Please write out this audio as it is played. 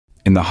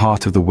In the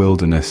heart of the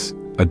wilderness,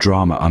 a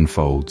drama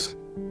unfolds.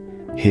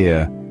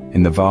 Here,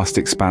 in the vast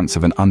expanse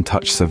of an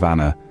untouched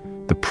savanna,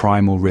 the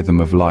primal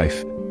rhythm of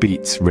life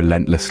beats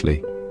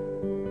relentlessly.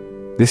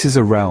 This is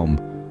a realm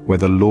where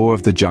the law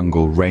of the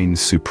jungle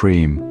reigns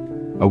supreme,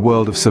 a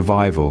world of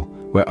survival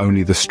where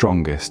only the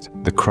strongest,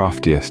 the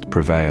craftiest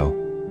prevail.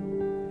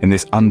 In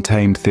this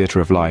untamed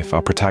theatre of life,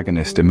 our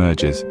protagonist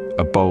emerges,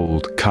 a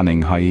bold,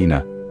 cunning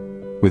hyena.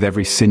 With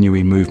every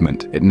sinewy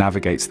movement, it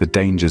navigates the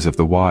dangers of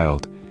the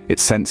wild,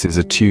 its senses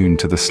attuned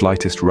to the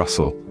slightest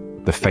rustle,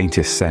 the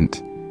faintest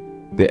scent.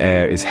 The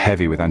air is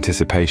heavy with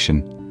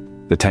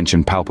anticipation, the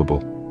tension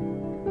palpable.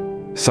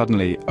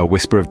 Suddenly, a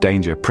whisper of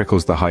danger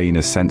prickles the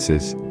hyena's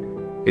senses.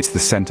 It's the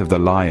scent of the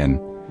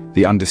lion,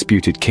 the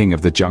undisputed king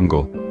of the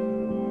jungle.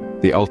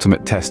 The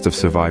ultimate test of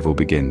survival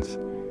begins.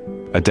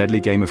 A deadly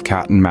game of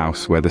cat and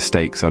mouse where the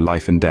stakes are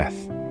life and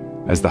death.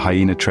 As the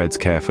hyena treads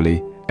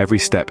carefully, every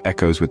step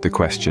echoes with the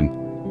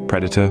question,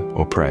 predator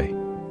or prey?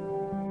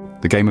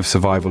 The game of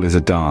survival is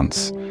a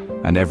dance,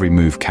 and every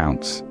move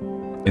counts.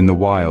 In the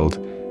wild,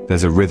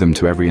 there's a rhythm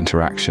to every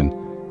interaction,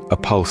 a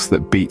pulse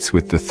that beats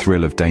with the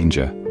thrill of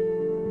danger.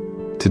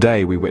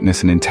 Today we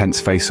witness an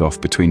intense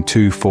face-off between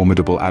two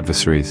formidable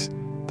adversaries,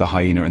 the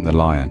hyena and the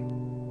lion.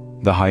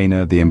 The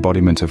hyena, the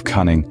embodiment of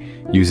cunning,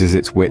 uses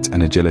its wit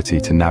and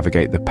agility to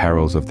navigate the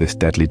perils of this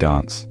deadly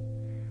dance.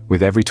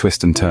 With every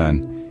twist and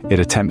turn, it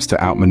attempts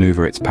to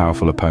outmaneuver its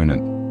powerful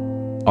opponent.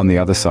 On the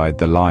other side,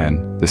 the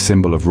lion, the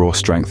symbol of raw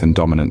strength and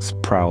dominance,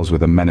 prowls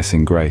with a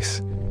menacing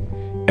grace.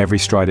 Every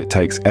stride it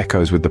takes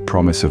echoes with the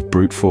promise of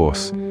brute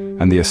force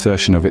and the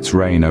assertion of its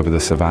reign over the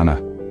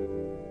savanna.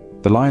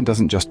 The lion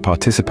doesn't just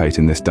participate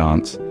in this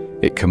dance,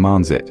 it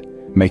commands it,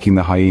 making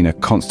the hyena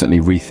constantly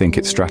rethink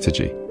its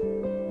strategy.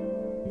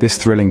 This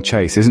thrilling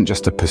chase isn't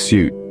just a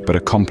pursuit, but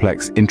a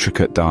complex,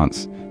 intricate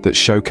dance that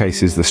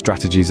showcases the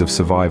strategies of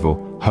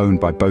survival honed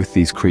by both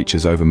these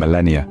creatures over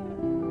millennia.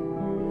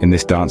 In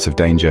this dance of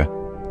danger,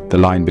 the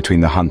line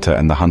between the hunter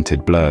and the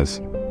hunted blurs.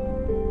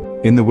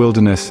 In the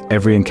wilderness,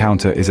 every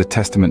encounter is a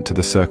testament to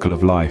the circle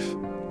of life.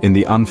 In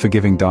the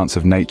unforgiving dance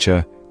of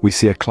nature, we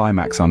see a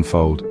climax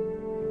unfold.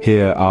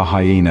 Here, our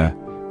hyena,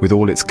 with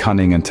all its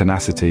cunning and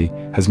tenacity,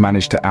 has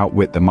managed to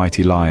outwit the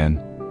mighty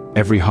lion.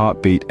 Every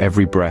heartbeat,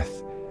 every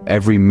breath,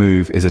 every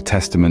move is a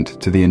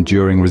testament to the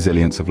enduring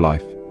resilience of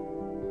life.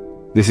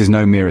 This is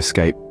no mere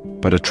escape,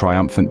 but a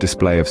triumphant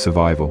display of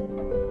survival.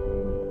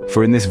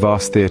 For in this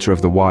vast theatre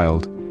of the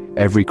wild,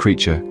 every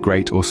creature,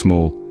 great or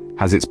small,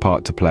 has its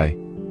part to play.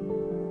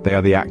 They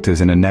are the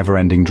actors in a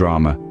never-ending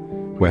drama,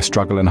 where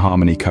struggle and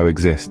harmony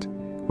coexist,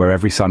 where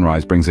every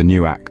sunrise brings a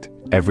new act,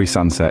 every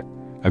sunset,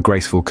 a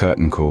graceful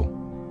curtain call.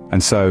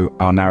 And so,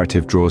 our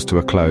narrative draws to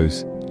a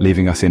close,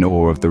 leaving us in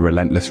awe of the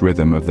relentless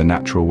rhythm of the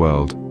natural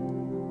world.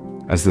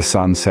 As the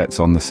sun sets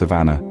on the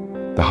savanna,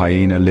 the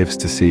hyena lives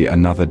to see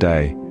another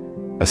day,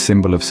 a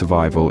symbol of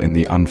survival in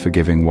the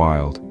unforgiving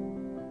wild.